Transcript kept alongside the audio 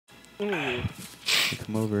Ooh.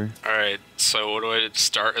 Come over. Alright, so what do I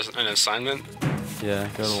start as an assignment? Yeah,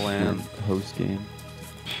 go to LAN, host game.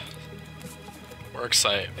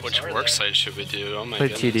 Worksite. Which worksite should we do? Oh my Play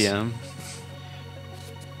goodness. TDM.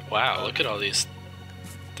 Wow, look at all these.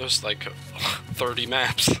 There's like 30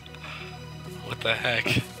 maps. What the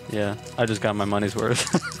heck? Yeah, I just got my money's worth.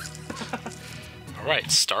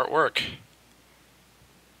 Alright, start work.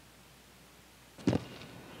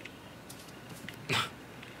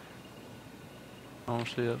 Oh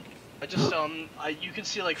shit. I just you can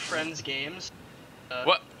see like friends games.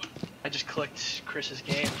 What? I just clicked Chris's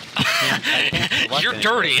game. You're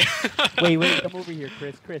dirty. Wait, come over here,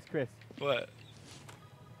 Chris. What?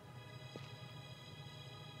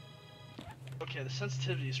 Okay, the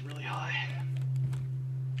sensitivity is really high.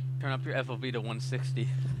 Turn up your FOV to 160.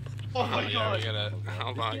 Oh my yeah, god. we gotta.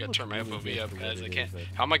 Hold on, I gotta turn my FOV up, guys. I can't.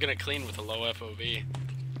 How am I gonna clean with a low FOV?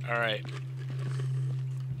 Alright.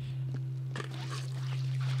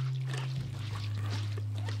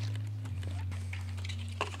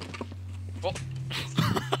 Well.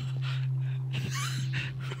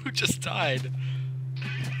 Who just died?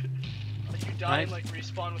 You die and like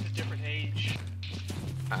respawn with a different age.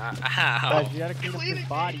 Ow. Guys, you gotta clean up his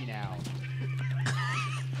body now.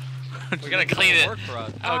 We gotta clean it. Work for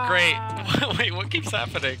us. Oh, great. Wait, what keeps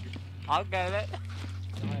happening? I'll get it.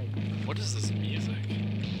 What is this music?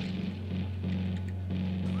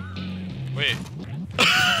 Wait.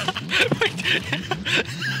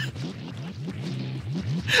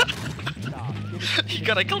 You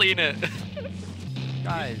gotta clean it.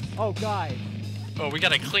 Guys. Oh, guys. Oh, we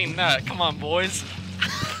gotta clean that. Come on, boys.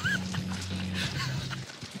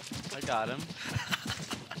 I got him.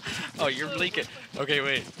 Oh, you're leaking. Okay,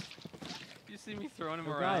 wait. You see me throwing him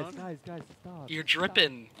Oh, around? guys, stop. You're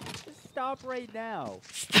dripping. Just stop right now.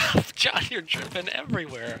 Stop, John. You're dripping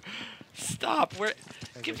everywhere. Stop. Where?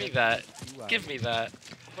 Give me that. Give me that.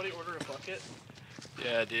 Somebody order a bucket.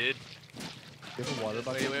 Yeah, dude. Give a water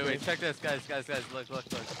bucket. Wait. Check this, guys. Look.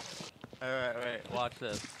 Alright, wait. Watch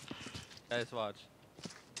this. Guys, watch.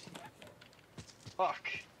 Fuck.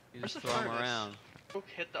 You Where's just the throw him furnace? around. Oh,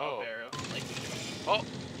 hit the up arrow. Like, Oh.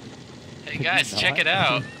 Hey, guys, check it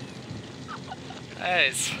out.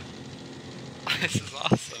 Guys. This is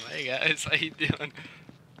awesome. Hey, guys. How you doing?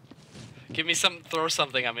 Give me some. Throw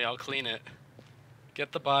something at me. I'll clean it.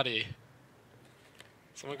 Get the body.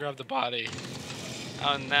 Someone grab the body.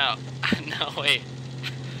 Oh, no. No, wait.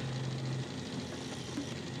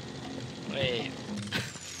 Wait.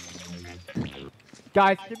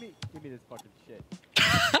 Guys, give me this fucking shit.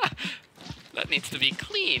 That needs to be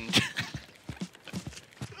cleaned.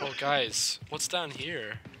 Oh, guys. What's down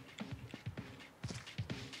here?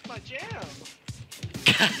 my jam.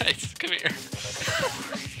 Guys, come here.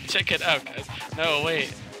 Check it out, guys. No,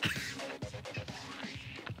 wait.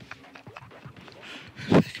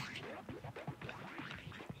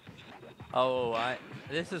 Oh,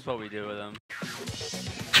 this is what we do with them.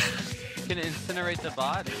 You can incinerate the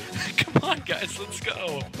body. Come on, guys, let's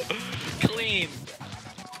go. Clean.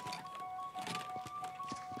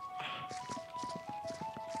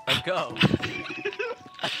 Let go.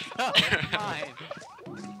 No, it's mine.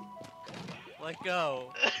 Let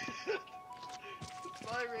go.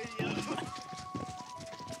 My radio.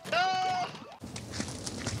 No!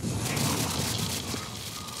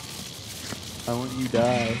 I want you to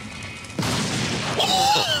die.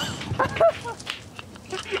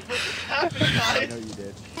 I know you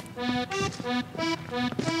did.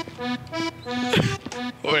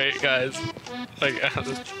 Wait, guys. Like,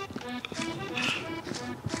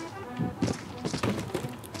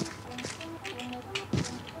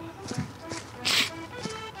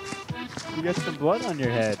 You got some blood on your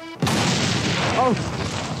head. Oh!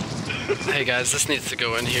 Hey guys, this needs to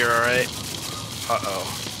go in here, alright? Uh-oh.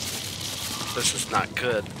 This is not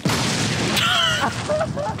good.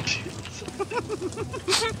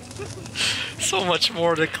 So much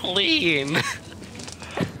more to clean.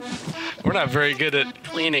 We're not very good at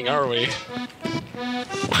cleaning, are we?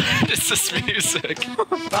 What is this music?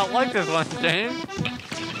 Not like this one, James.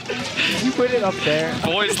 You put it up there.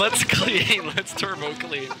 Boys, let's clean. Let's turbo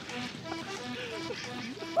clean.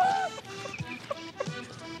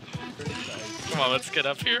 Come on, let's get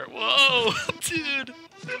up here. Whoa, dude.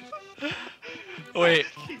 Wait.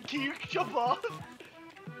 Can you jump off?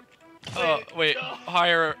 Oh, wait. No.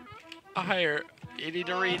 Higher. Higher. You need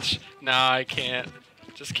to reach. Nah, I can't.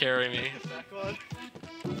 Just carry me. Back on.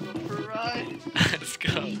 Go for a ride. Let's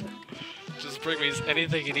go. Just bring me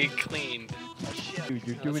anything you need cleaned. Oh, shit. Dude,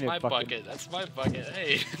 you're That's doing my it fucking... bucket. That's my bucket.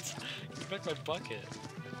 Hey, give back my bucket.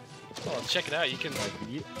 Oh, check it out. You can.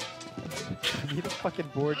 You need a fucking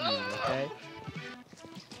board meeting, okay?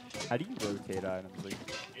 How do you rotate items? Like,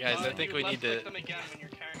 Guys, I think you we need left-click to. them again when you're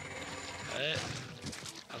carrying. What?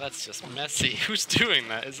 Oh, that's just messy. Who's doing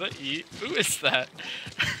that? Is that you? Who is that?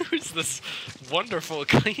 Who's this wonderful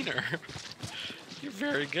cleaner? You're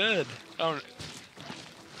very good. Oh, no,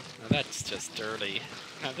 that's just dirty.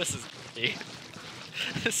 No, this is dirty.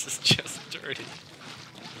 This is just dirty.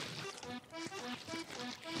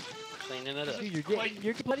 Cleaning it up. dude, you're getting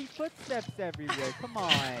your bloody footsteps everywhere. Come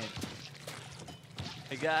on.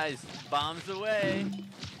 Hey guys, bombs away.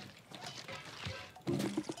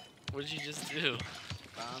 What did you just do?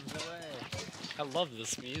 Bombs away. I love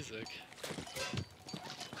this music.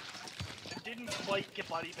 I didn't quite get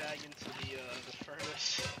body bag into the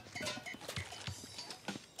furnace.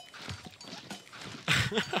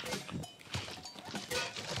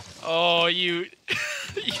 Oh, you,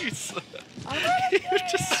 you just.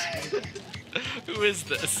 Who is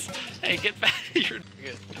this? Hey, get back! You're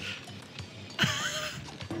good.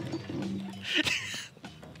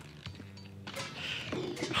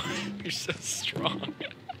 You're so strong.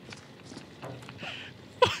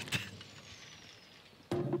 What?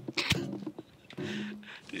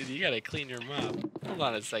 Dude, you gotta clean your mop. Hold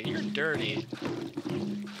on a second. You're dirty.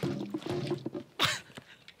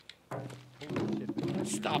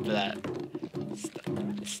 Stop that.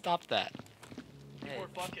 Stop that. Hey, More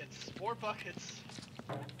buckets. More buckets.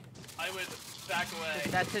 I would back away.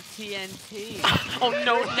 that's a TNT. Oh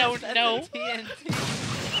no, no, That's no. a TNT.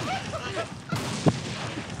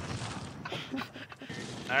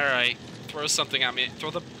 Alright, throw something at me. Throw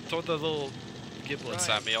the little giblets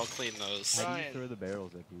Ryan. at me. I'll clean those. How do you Ryan. throw the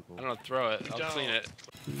barrels at people? I don't throw it. I'll Don't. clean it.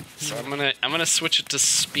 So I'm gonna switch it to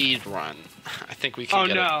speed run. I think we can Oh,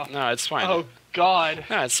 get no. it. No, it's fine. Oh God!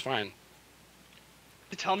 No, it's fine.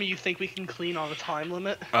 Tell me you think we can clean on a time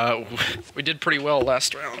limit? We did pretty well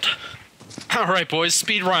last round. All right, boys,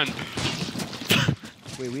 speed run.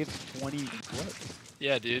 Wait, we have 20. What?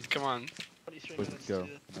 Yeah, dude, come on. 23 Let's minutes go. to-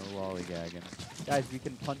 No lollygagging. Guys, we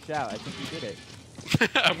can punch out. I think we did it.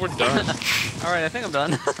 We're done. All right, I think I'm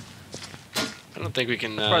done. I don't think we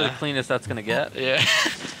can. Probably the cleanest that's gonna get. Yeah.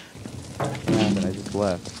 Yeah, but I just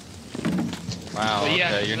left. Wow. Well,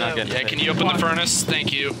 yeah, okay, you're not no. getting. Yeah. Can you open the furnace?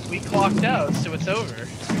 Thank you. We clocked out, so it's over.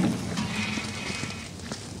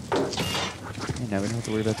 Hey, now we don't have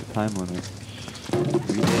to worry about the time limit. We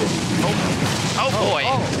did it. Oh boy.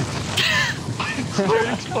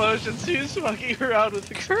 Third explosions. Who's fucking around with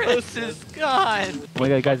Chris explosives? is gone. Oh my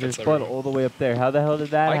god, guys, there's Buckets blood everywhere. all the way up there. How the hell did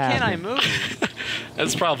that Why happen? can't I move?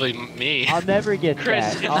 That's probably me. I'll never get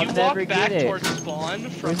Chris, that. if I'll you never walk back get it. towards spawn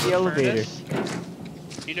from Where's the elevator?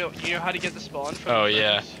 furnace, you know how to get the spawn from Oh the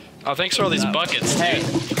yeah. furnace? Oh, thanks for all these buckets, dude. Hey.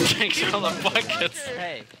 Thanks for all the buckets.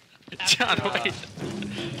 Hey. John, After, wait.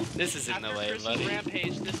 This is in the After way, Chris's buddy.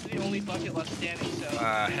 rampage, this is the only bucket left standing, so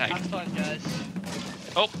Heck. have fun, guys.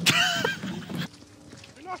 Oh.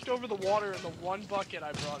 We knocked over the water in the one bucket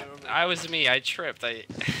I brought over. I was me. I tripped. I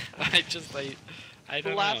the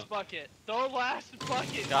don't last know. bucket. The last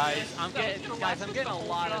bucket. Guys, man. I'm That was getting gonna guys, last I'm us getting the a whole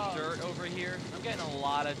lot job. of dirt over here. I'm getting a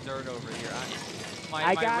lot of dirt over here. My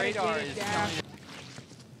I gotta radar get it is down. telling me.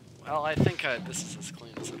 Well, I think this is as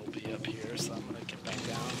clean as it'll be up here, so I'm gonna get back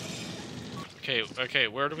down. Okay,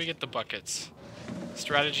 where do we get the buckets?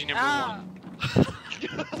 Strategy number Ah. one.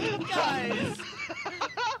 Guys.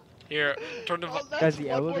 Here, turn the. Oh, that's Guys, the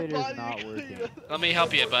one more elevator's body to not clean working. up. Let me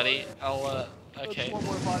help you, buddy. I'll. That's Okay. one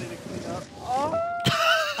more body to clean up.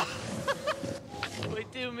 Wait,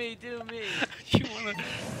 do me. You wanna?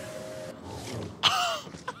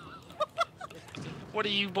 What are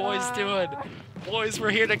you boys doing? Boys,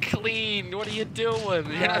 we're here to clean. What are you doing?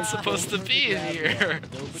 You're not supposed to be in here.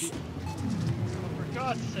 Nobody. For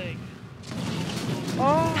God's sake.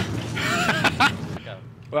 Go.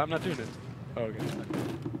 Well, I'm not doing it. Oh, okay.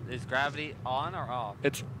 Is gravity on or off?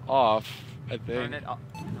 It's off, I think. Turn it off.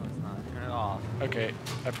 No, it's not. Turn it off. Okay,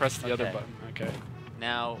 I pressed the other Okay. button. Okay.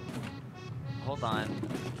 Now, hold on.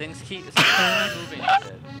 Things keep moving.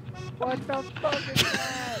 Shit. What the fuck is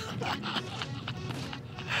that?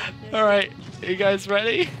 All right, you guys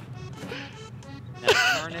ready?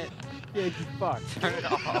 Now turn it. Yeah, you fuck. Turn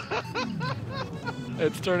it off.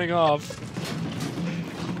 It's turning off.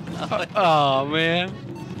 Oh, Oh man.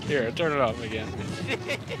 Here, turn it off again.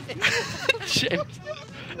 James.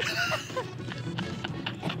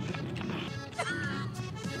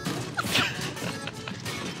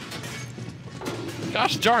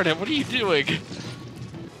 Gosh darn it! What are you doing? Guys,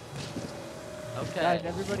 okay.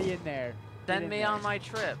 everybody in there. Get Send in me there. on my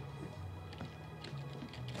trip.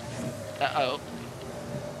 Uh-oh.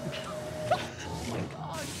 Oh my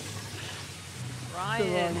god. So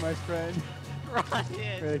Ryan. long, my friend.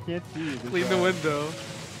 Ryan. Wait, I can't see you. This Clean the way. window.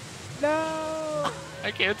 No!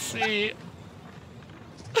 I can't see.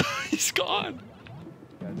 He's gone.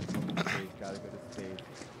 Gotta go to space.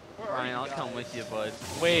 Where are Ryan, you I'll guys? come with you, bud.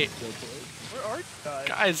 Wait, Where are you guys?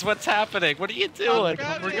 guys, what's happening? What are you doing?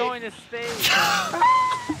 grabbing We're it. going to space. I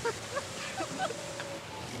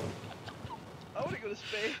want to go to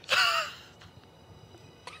space.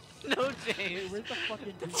 No, James. Where's the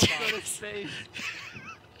fucking Go dude? to space.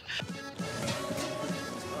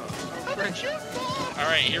 All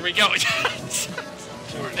right, here we go.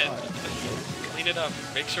 Jordan, clean it up.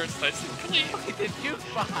 Make sure it's nice and clean. The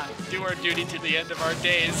jukebox. Do our duty to the end of our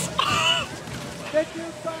days. That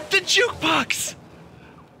jukebox! The jukebox!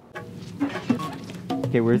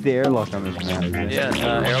 Okay, where's the airlock on this map? Yeah,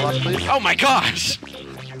 airlock, please. Oh my gosh!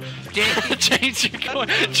 James. James, you're going.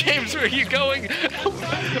 James, where are you going?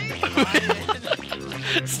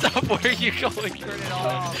 Stop! Where are you going? Turn it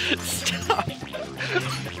off. Stop!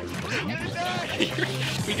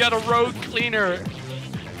 We got a road cleaner.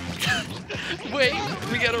 Wait,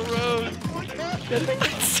 we got a road.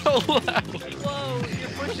 It's so loud. Whoa, you're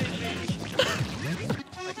pushing me.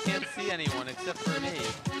 I can't see anyone except for me.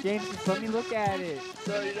 James, just let me look at it.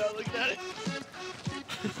 No, you're not looking at it.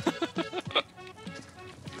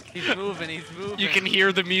 He's moving, he's moving. You can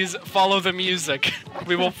hear the music. Follow the music.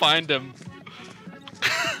 We will find him.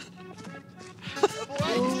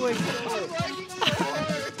 Oh my I'm god. lagging so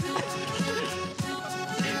hard.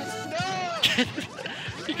 No!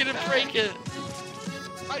 You're gonna break it.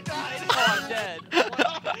 I died. Oh, I'm dead.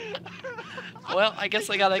 Well, I guess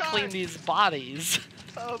I gotta clean these bodies.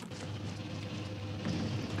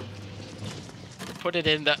 Put it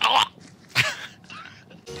in the. Oh!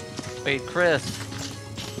 Wait, Chris.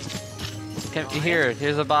 Come here,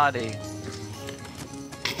 here's a body.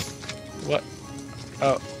 What?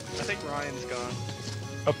 Oh, I think Ryan's gone.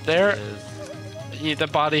 up there. It is. Yeah, the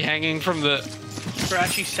body hanging from the.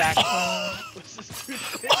 Scratchy sack. What's this dude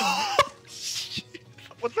thing?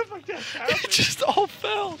 What the fuck just It happened? just all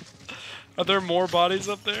fell. Are there more bodies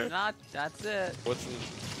up there? Not, that's it. What's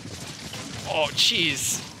this? Oh,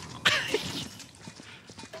 jeez.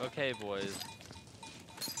 Okay, boys.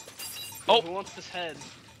 Oh. Who wants this head?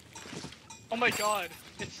 Oh my god,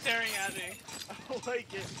 it's staring at me. I don't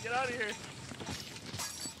like it. Get out of here.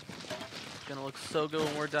 It's gonna look so good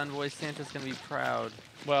when we're done, boys. Santa's gonna be proud.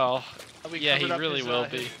 Well, Have we yeah, he covered up really his, will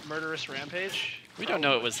his be. murderous rampage. We don't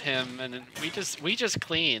know it was him, and we just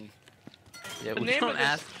clean. Yeah, The we name don't of this,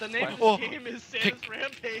 ask. the name of Oh, this game is Santa's pick-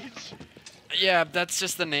 Rampage. Yeah, that's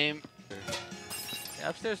just the name. Yeah,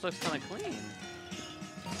 upstairs looks kind of clean.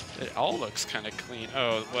 It all looks kind of clean.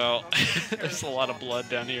 Oh well, there's a lot of blood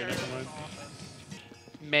down here. Never mind.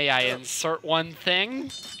 May I insert one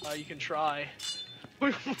thing? You can try.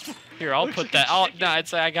 Here, I'll Looks put like that. a Oh chicken. no,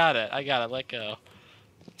 it's I got it. I got it. Let go.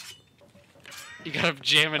 You gotta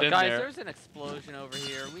jam it Oh, in guys, there. there's an explosion over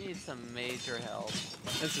here. We need some major help.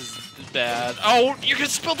 This is bad. Oh, you're gonna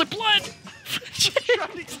spill the blood!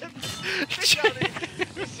 Trying to get this thing out of here.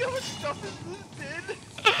 You see how much stuff this did?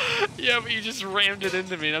 Yeah, but you just rammed it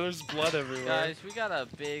into me. Now there's blood everywhere. Guys, we got a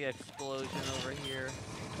big explosion over here.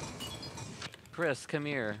 Chris, come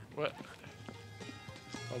here. What?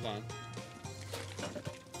 Hold on.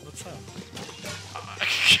 What's up?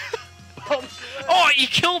 Oh, you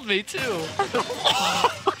killed me too!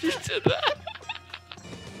 You did that.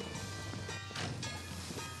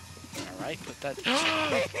 Alright, put that.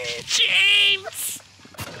 James!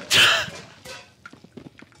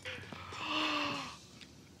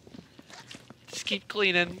 Just keep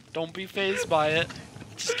cleaning. Don't be phased by it.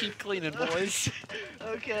 Just keep cleaning, boys.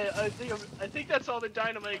 Okay, I think that's all the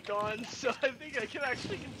dynamite gone, so I think I can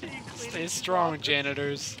actually continue cleaning. Stay this strong, office.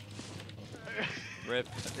 janitors. Rip.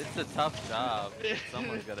 It's a tough job.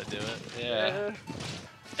 Someone's gotta do it. Yeah.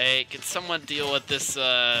 Hey, can someone deal with this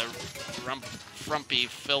frumpy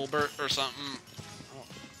Filbert or something?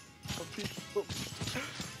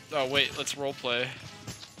 Oh wait, let's roleplay.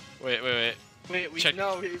 Wait. Wait, Check. we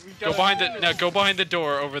Go behind the go behind the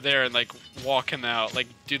door over there and like walk him out. Like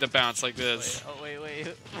do the bounce like this. Wait.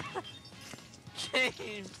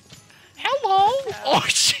 James. Hello. Oh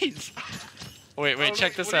jeez. Wait, Oh,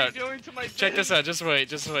 check this what are out. you doing to my Check this out. Just wait.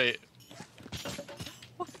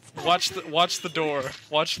 Watch the door.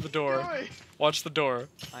 Watch the door. Boy. Watch the door.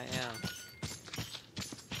 I am.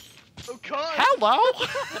 Oh god. Hello.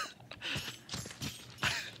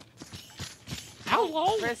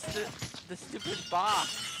 Hello. Chris, the stupid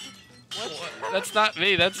box. What? That's not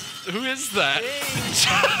me. That's who is that?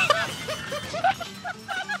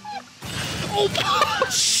 Oh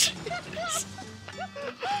shit.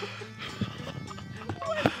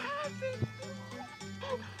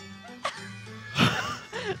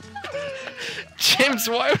 James,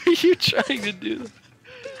 why were you trying to do that?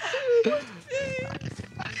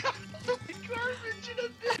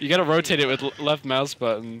 You gotta rotate it with left mouse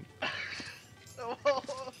button.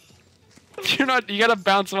 You're not. You gotta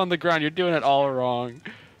bounce him on the ground. You're doing it all wrong.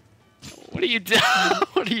 What are you doing?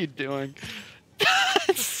 What are you doing?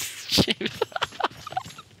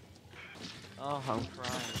 Oh, I'm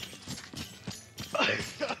crying.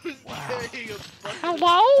 I was carrying a bucket.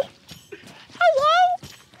 Hello? Hello?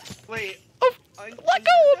 Wait. Oh, let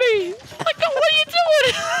go of me! Let go! What are you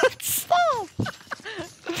doing? Stop!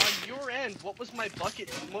 On your end, what was my bucket?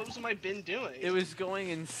 What was my bin doing? It was going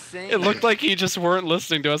insane. It looked like he just weren't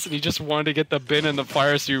listening to us, and he just wanted to get the bin in the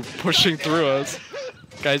fire, so you were pushing through us.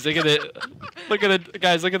 Guys, look at it. Look at it.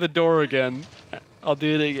 Guys, look at the door again. I'll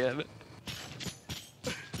do it again.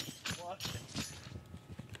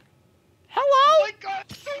 Hello? Oh my god,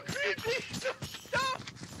 it's so creepy! Stop!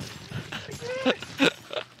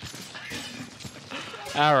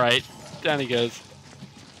 Alright, down he goes.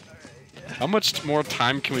 How much more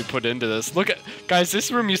time can we put into this? Look at, guys,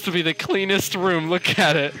 this room used to be the cleanest room. Look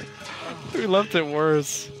at it. We left it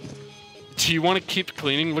worse. Do you want to keep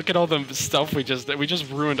cleaning? Look at all the stuff we just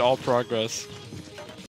ruined all progress.